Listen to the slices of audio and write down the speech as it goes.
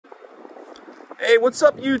Hey, what's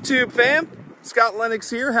up, YouTube fam? Scott Lennox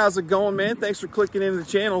here. How's it going, man? Thanks for clicking into the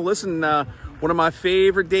channel. Listen, one of my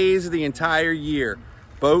favorite days of the entire year.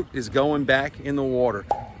 Boat is going back in the water.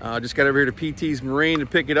 Just got over here to PT's Marine to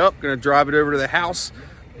pick it up. Gonna drive it over to the house,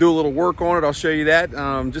 do a little work on it. I'll show you that.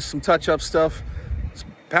 Just some touch-up stuff.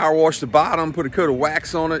 Power wash the bottom, put a coat of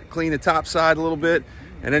wax on it, clean the top side a little bit,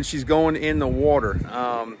 and then she's going in the water.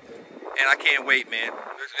 And I can't wait, man.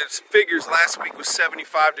 It figures last week was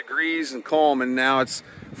 75 degrees and calm, and now it's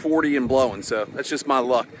 40 and blowing, so that's just my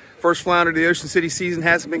luck. First flounder of the Ocean City season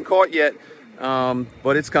hasn't been caught yet,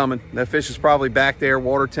 but it's coming. That fish is probably back there.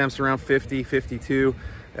 Water temps around 50, 52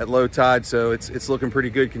 at low tide, so it's looking pretty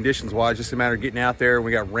good conditions-wise. Just a matter of getting out there.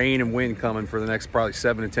 We got rain and wind coming for the next probably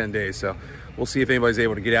 7 to 10 days, so we'll see if anybody's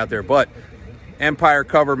able to get out there. But Empire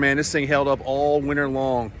cover, man, this thing held up all winter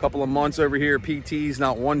long. A couple of months over here at PT's,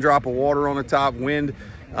 not one drop of water on the top. Wind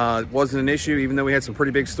wasn't an issue, even though we had some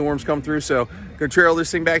pretty big storms come through. So gonna trail this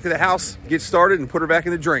thing back to the house, get started, and put her back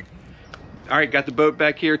in the drink. All right, got the boat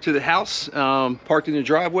back here to the house, parked in the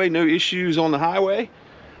driveway, no issues on the highway.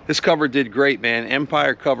 This cover did great, man.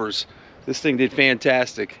 Empire covers. This thing did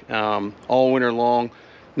fantastic all winter long.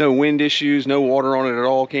 No wind issues, no water on it at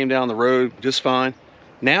all. Came down the road just fine.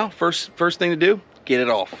 Now, first thing to do, get it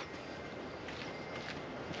off.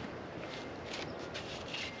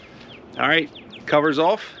 All right, cover's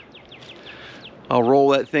off. I'll roll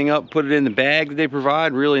that thing up, put it in the bag that they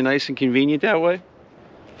provide. Really nice and convenient that way.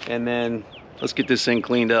 And then let's get this thing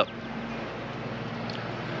cleaned up.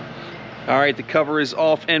 All right, the cover is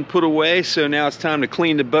off and put away, so now it's time to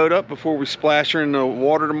clean the boat up before we splash her in the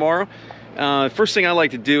water tomorrow. First thing I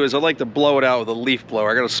like to do is I like to blow it out with a leaf blower.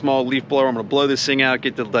 I got a small leaf blower. I'm gonna blow this thing out,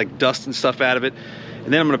 get the dust and stuff out of it.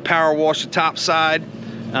 And then I'm gonna power wash the top side.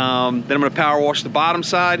 Then I'm gonna power wash the bottom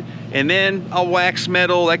side. And then I'll wax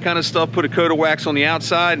metal, that kind of stuff, put a coat of wax on the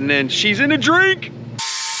outside, and then she's in a drink.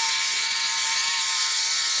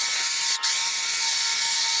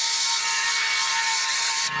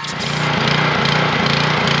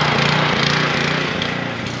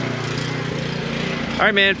 All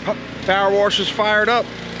right, man, power washer's fired up.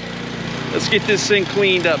 Let's get this thing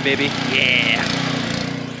cleaned up, baby. Yeah.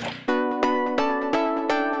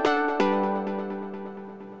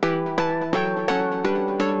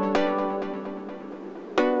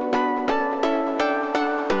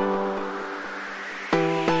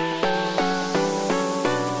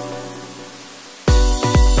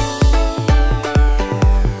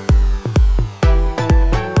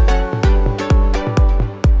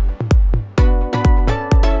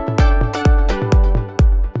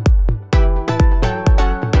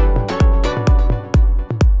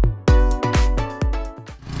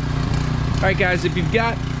 All right, guys, if you've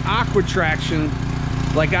got aqua traction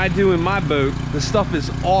like I do in my boat, the stuff is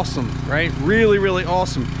awesome, right? Really, really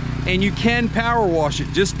awesome. And you can power wash it.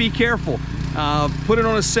 Just be careful. Put it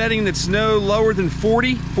on a setting that's no lower than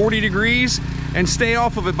 40 degrees and stay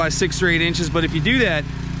off of it by 6 or 8 inches. But if you do that,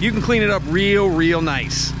 you can clean it up real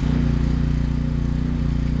nice.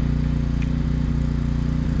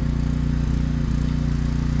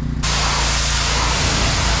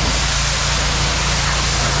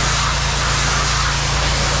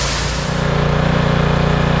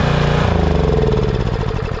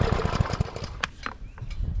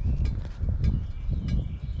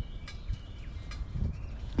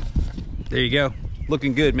 There you go,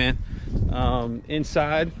 looking good, man.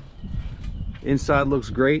 Inside looks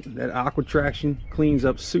great. That aqua traction cleans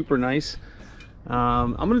up super nice.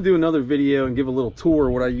 I'm gonna do another video and give a little tour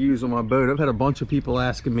of what I use on my boat. I've had a bunch of people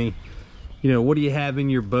asking me, you know, what do you have in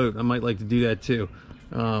your boat? I might like to do that too.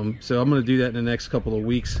 So I'm gonna do that in the next couple of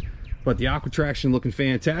weeks. But the aqua traction looking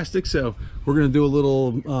fantastic. So we're gonna do a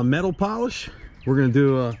little metal polish. We're gonna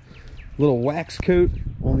do a little wax coat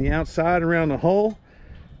on the outside around the hull.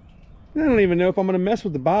 I don't even know if I'm going to mess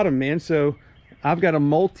with the bottom, man. So I've got a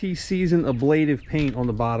multi-season ablative paint on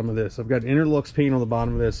the bottom of this. I've got Interlux paint on the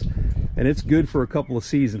bottom of this, and it's good for a couple of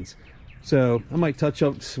seasons. So I might touch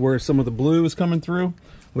up where some of the blue is coming through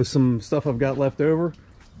with some stuff I've got left over.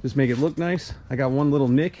 Just make it look nice. I got one little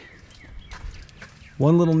nick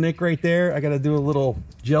right there. I got to do a little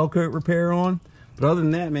gel coat repair on. But other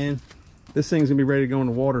than that, man, this thing's going to be ready to go in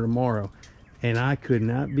the water tomorrow. And I could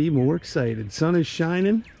not be more excited. Sun is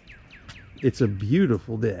shining. It's a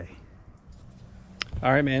beautiful day.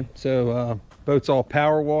 All right, man, so boat's all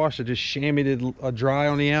power washed. I just chamoised it dry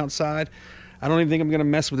on the outside. I don't even think I'm gonna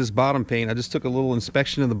mess with this bottom paint. I just took a little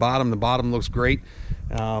inspection of the bottom. The bottom looks great.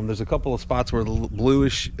 There's a couple of spots where the blue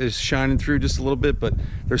is shining through just a little bit, but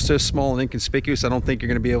they're so small and inconspicuous, I don't think you're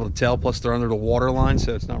gonna be able to tell. Plus they're under the water line,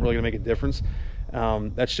 so it's not really gonna make a difference.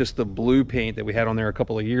 That's just the blue paint that we had on there a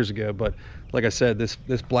couple of years ago. But like I said, this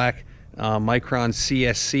black Micron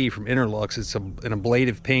CSC from Interlux, it's an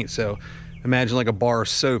ablative paint, so imagine like a bar of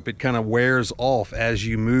soap. It kind of wears off as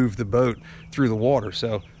you move the boat through the water,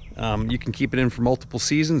 so you can keep it in for multiple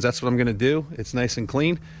seasons. That's what I'm going to do. It's nice and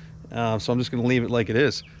clean, so I'm just going to leave it like it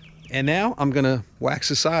is. And now I'm going to wax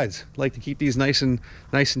the sides. I like to keep these nice and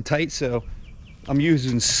tight, so I'm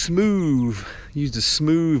using a smooth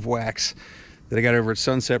wax that I got over at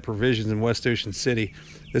Sunset Provisions in West Ocean City.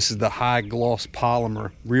 This is the high gloss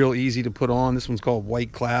polymer, real easy to put on. This one's called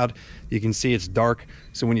White Cloud. You can see it's dark,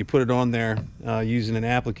 so when you put it on there using an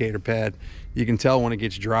applicator pad, you can tell when it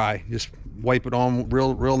gets dry. Just wipe it on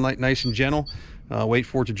real nice and gentle, wait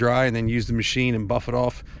for it to dry, and then use the machine and buff it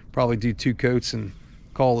off. Probably do 2 coats and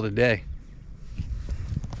call it a day.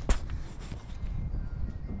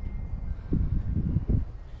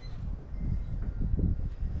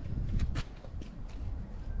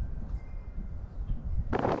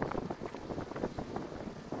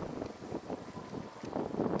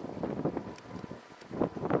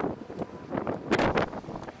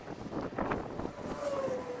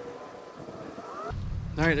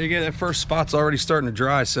 All right, there you go. That first spot's already starting to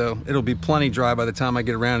dry, so it'll be plenty dry by the time I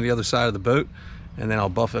get around to the other side of the boat, and then I'll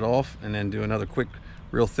buff it off and then do another quick,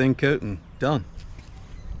 real thin coat and done.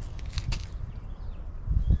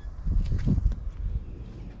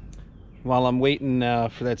 While I'm waiting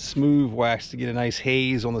for that smooth wax to get a nice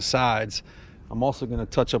haze on the sides, I'm also going to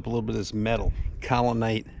touch up a little bit of this metal,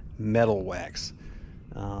 Colonite metal wax.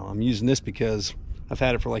 I'm using this because I've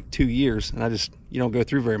had it for like 2 years, and you don't go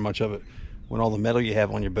through very much of it when all the metal you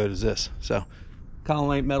have on your boat is this. So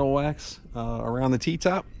Colonite metal wax around the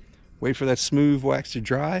T-top, wait for that smooth wax to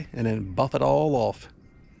dry, and then buff it all off.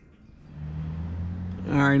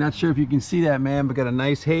 All right, not sure if you can see that, man, but got a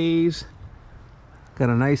nice haze. Got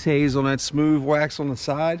a nice haze on that smooth wax on the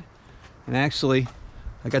side. And actually,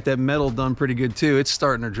 I got that metal done pretty good too. It's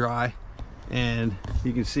starting to dry, and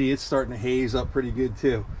you can see it's starting to haze up pretty good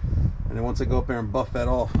too. And then once I go up there and buff that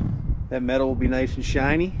off, that metal will be nice and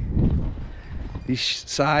shiny. These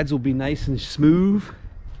sides will be nice and smooth,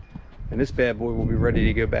 and this bad boy will be ready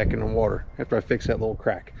to go back in the water after I fix that little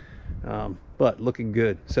crack. But looking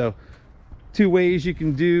good. So 2 ways you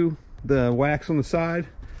can do the wax on the side.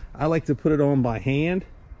 I like to put it on by hand,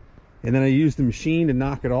 and then I use the machine to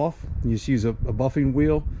knock it off. You just use a buffing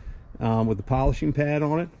wheel with the polishing pad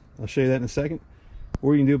on it. I'll show you that in a second.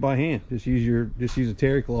 Or you can do it by hand. Just use a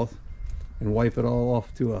terry cloth and wipe it all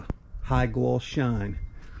off to a high gloss shine.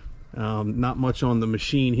 Not much on the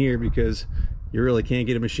machine here because you really can't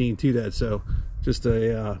get a machine to that, so just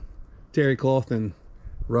a terry cloth and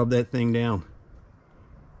rub that thing down.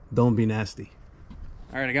 Don't be nasty.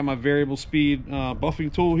 All right, I got my variable speed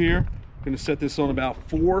buffing tool here. I'm going to set this on about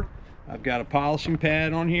 4. I've got a polishing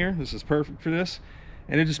pad on here. This is perfect for this,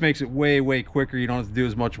 and it just makes it way quicker. You don't have to do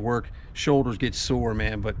as much work. Shoulders get sore,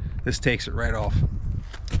 man, but this takes it right off.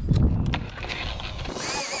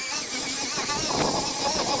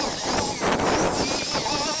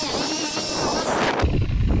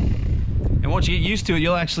 And once you get used to it,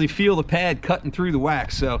 you'll actually feel the pad cutting through the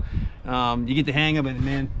wax, so you get the hang of it,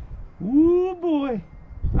 man. Woo boy.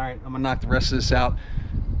 All right, I'm gonna knock the rest of this out,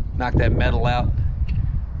 knock that metal out.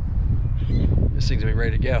 This thing's gonna be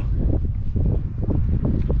ready to go.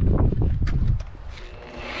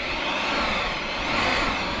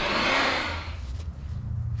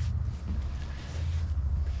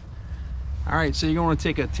 All right, so you're gonna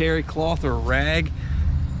take a terry cloth or a rag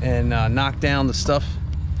and knock down the stuff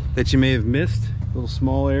that you may have missed, little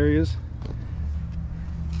small areas.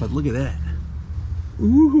 But look at that.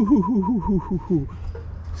 Ooh,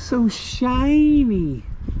 so shiny.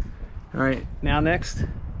 All right, now next,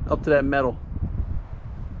 up to that metal.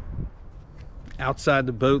 Outside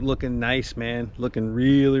the boat looking nice, man. Looking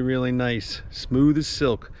really nice. Smooth as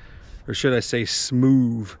silk, or should I say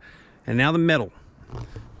smooth. And now the metal.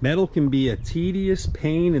 Metal can be a tedious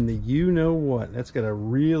pain in the you-know-what. That's got a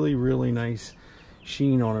really nice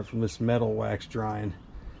sheen on it from this metal wax drying.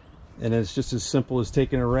 And it's just as simple as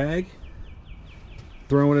taking a rag,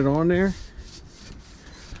 throwing it on there.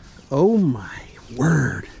 Oh my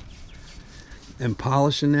word. And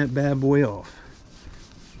polishing that bad boy off.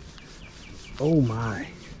 Oh my.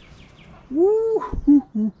 Woo.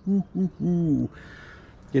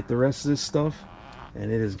 Get the rest of this stuff,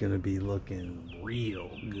 and it is going to be looking real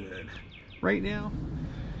good. Right now,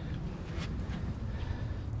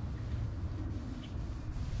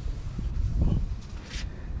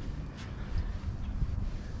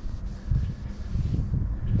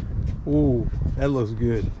 ooh, that looks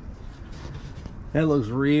good. That looks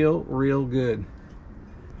real good.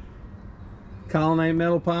 Colonite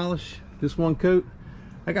metal polish, just one coat.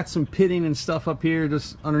 I got some pitting and stuff up here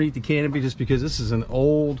just underneath the canopy just because this is an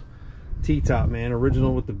old T-top, man,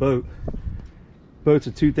 original with the boat. Boat's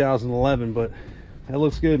a 2011, but that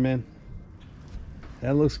looks good, man.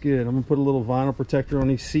 That looks good. I'm gonna put a little vinyl protector on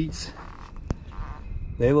these seats.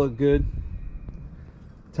 They look good.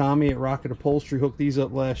 Tommy at Rocket Upholstery hooked these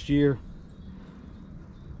up last year.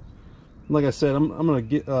 Like I said, I'm gonna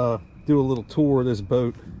get do a little tour of this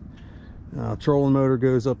boat. Trolling motor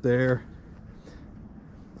goes up there.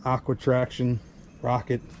 Aqua traction,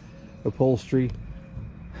 Rocket Upholstery,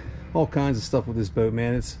 all kinds of stuff with this boat,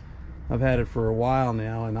 man. I've had it for a while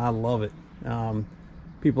now and I love it.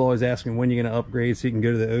 People always ask me when you're going to upgrade so you can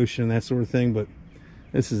go to the ocean and that sort of thing, but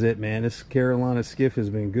this is it, man. This Carolina skiff has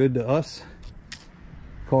been good to us.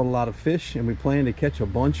 Caught a lot of fish and we plan to catch a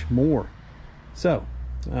bunch more. So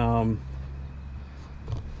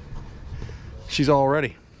she's all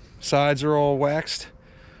ready. Sides are all waxed.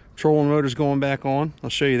 Trolling motor's going back on.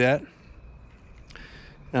 I'll show you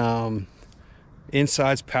that.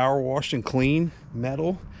 Inside's power washed and clean.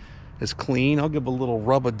 Metal is clean. I'll give a little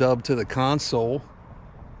rub-a-dub to the console.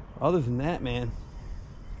 Other than that, man,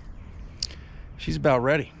 she's about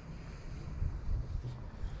ready.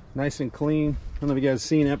 Nice and clean. I don't know if you guys have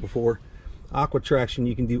seen that before. Aqua traction,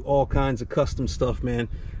 you can do all kinds of custom stuff, man.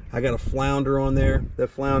 I got a Flounder on there. That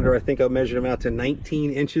Flounder, I think I measured him out to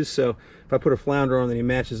 19 inches. So if I put a Flounder on that he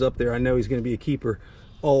matches up there, I know he's going to be a keeper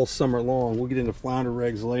all summer long. We'll get into Flounder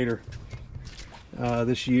regs later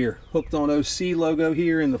this year. Hooked on OC logo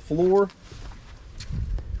here in the floor.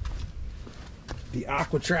 The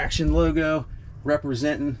Aqua Traction logo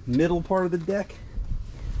representing middle part of the deck.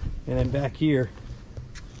 And then back here,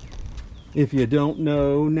 if you don't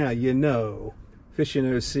know, now you know. Fishing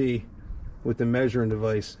OC with the measuring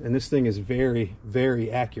device, and this thing is very, very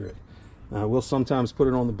accurate. We'll sometimes put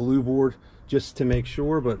it on the blue board just to make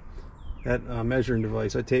sure, but that measuring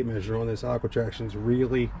device, I tape measure on this Aqua Traction, is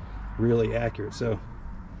really, really accurate. So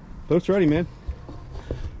boat's ready, man.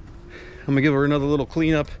 I'm gonna give her another little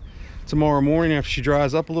cleanup tomorrow morning after she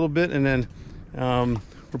dries up a little bit, and then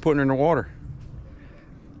we're putting her in the water.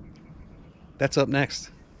 That's up next.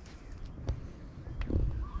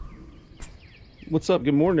 What's up?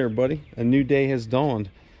 Good morning, everybody. A new day has dawned.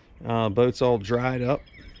 Boat's all dried up.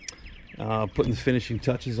 Putting the finishing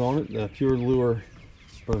touches on it. The Pure Lure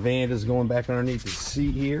Bavanda's going back underneath the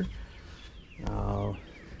seat here.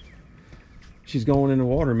 She's going in the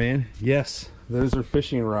water, man. Yes, those are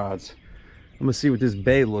fishing rods. I'm gonna see what this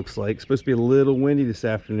bay looks like. It's supposed to be a little windy this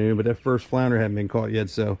afternoon, but that first flounder hasn't been caught yet,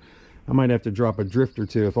 so I might have to drop a drift or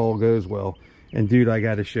two if all goes well. And dude, I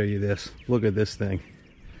got to show you this. Look at this thing.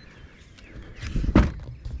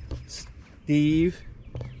 Steve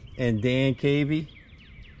and Dan Cavey,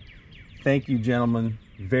 thank you, gentlemen,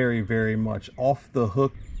 very, very much. Off the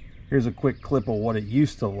hook. Here's a quick clip of what it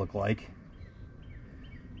used to look like.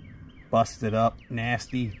 Busted up,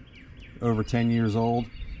 nasty, over 10 years old,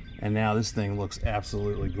 and now this thing looks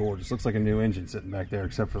absolutely gorgeous. Looks like a new engine sitting back there,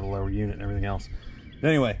 except for the lower unit and everything else. But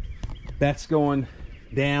anyway, that's going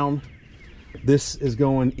down. This is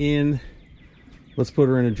going in. Let's put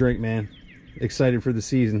her in a drink, man. Excited for the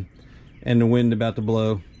season. And the wind about to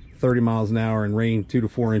blow 30 miles an hour and rain 2 to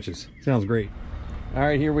 4 inches. Sounds great. All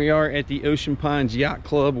right, here we are at the Ocean Pines Yacht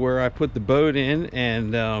Club where I put the boat in,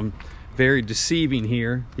 and very deceiving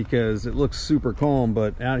here because it looks super calm,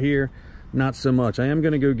 but out here, not so much. I am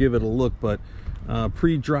gonna go give it a look, but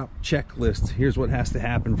pre-drop checklist. Here's what has to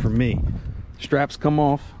happen for me. Straps come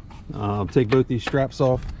off. Take both these straps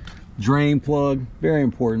off. Drain plug, very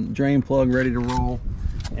important. Drain plug ready to roll.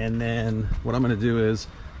 And then what I'm going to do is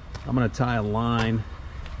I'm going to tie a line.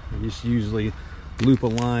 I just usually loop a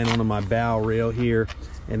line onto my bow rail here,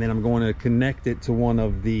 and then I'm going to connect it to one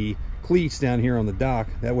of the cleats down here on the dock.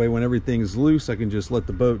 That way when everything's loose, I can just let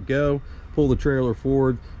the boat go, pull the trailer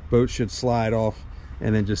forward, boat should slide off,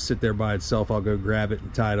 and then just sit there by itself. I'll go grab it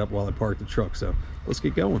and tie it up while I park the truck. So let's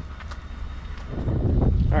get going.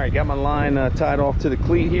 All right, got my line tied off to the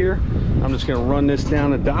cleat here. I'm just gonna run this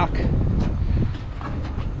down the dock,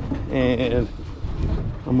 and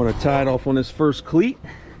I'm gonna tie it off on this first cleat.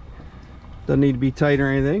 Doesn't need to be tight or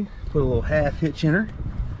anything. Put a little half hitch in her.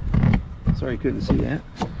 Sorry you couldn't see that.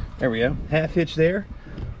 There we go, half hitch there.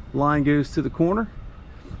 Line goes to the corner,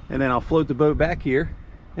 and then I'll float the boat back here,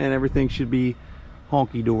 and everything should be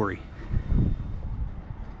honky-dory.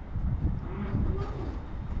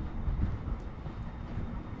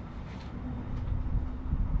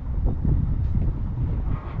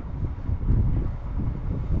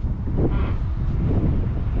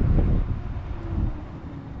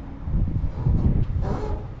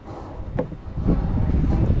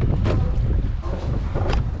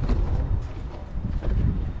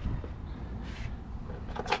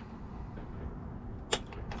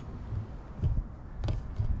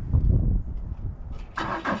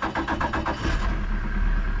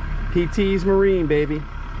 PT's Marine, baby.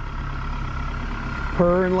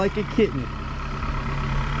 Purring like a kitten.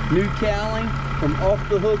 New cowling from Off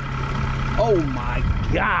the Hook. Oh my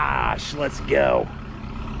gosh, let's go.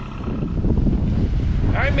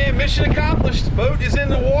 All right, man, mission accomplished. Boat is in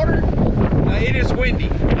the water. It is windy.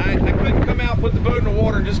 I couldn't come out, put the boat in the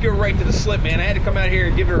water, and just go right to the slip, man. I had to come out here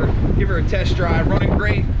and give her a test drive. Running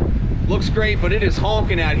great, looks great, but it is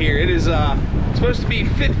honking out here. It is supposed to be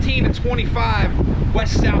 15 to 25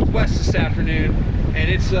 west-southwest this afternoon, and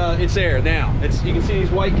it's there now. You can see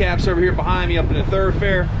these white caps over here behind me up in the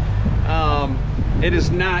thoroughfare. It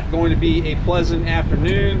is not going to be a pleasant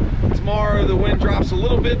afternoon. Tomorrow the wind drops a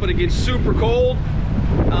little bit, but it gets super cold.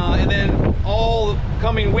 And then all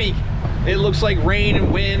coming week, it looks like rain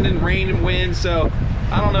and wind and rain and wind. So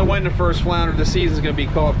I don't know when the first flounder of the season is going to be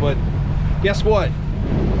caught, but guess what?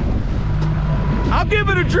 I'll give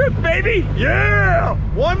it a drift, baby. Yeah,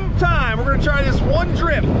 one time. We're going to try this one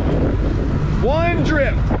drift. One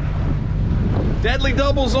drift. Deadly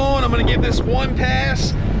doubles on. I'm going to give this one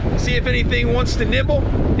pass. See if anything wants to nibble.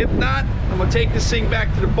 If not, I'm going to take this thing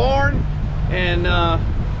back to the barn, and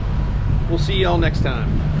we'll see y'all next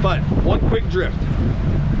time. But one quick drift.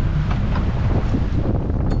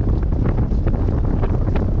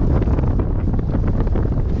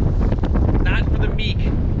 Not for the meek.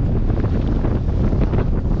 I'm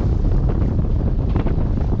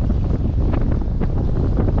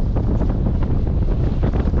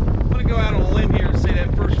going to go out on a limb here and say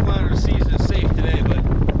that first flounder season is safe today, but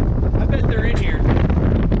I bet they're in here.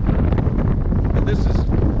 But this is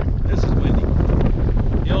windy.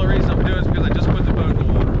 The only reason I'm doing it is because I just put the boat in the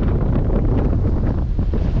water.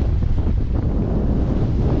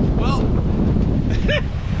 Well,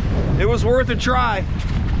 it was worth a try.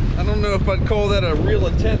 I don't know if I'd call that a real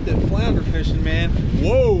attempt at flounder fishing, man.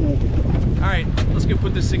 Whoa! All right, let's go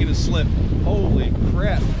put this thing in a slip. Holy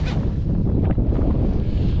crap.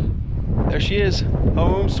 There she is.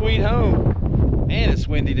 Home sweet home. And it's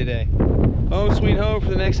windy today. Home sweet home for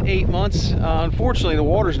the next 8 months. Unfortunately, the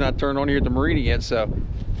water's not turned on here at the marina yet, so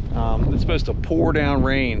it's supposed to pour down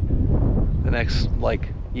rain the next like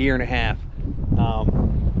year and a half.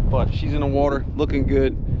 But she's in the water, looking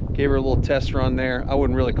good. Gave her a little test run there. I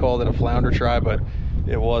wouldn't really call that a flounder try, but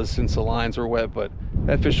it was since the lines were wet. But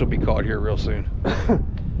that fish will be caught here real soon.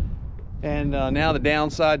 And now the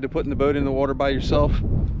downside to putting the boat in the water by yourself,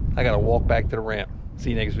 I gotta walk back to the ramp. See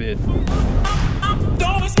you next vid.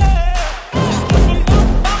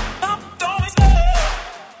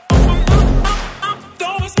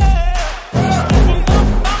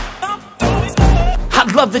 I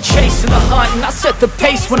love the chase and the hunt, and I set the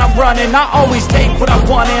pace when I'm running. I always take what I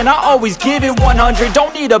want and I always give it 100.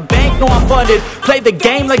 Don't need a bank, no I'm funded. Play the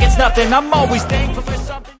game like it's nothing. I'm always thankful for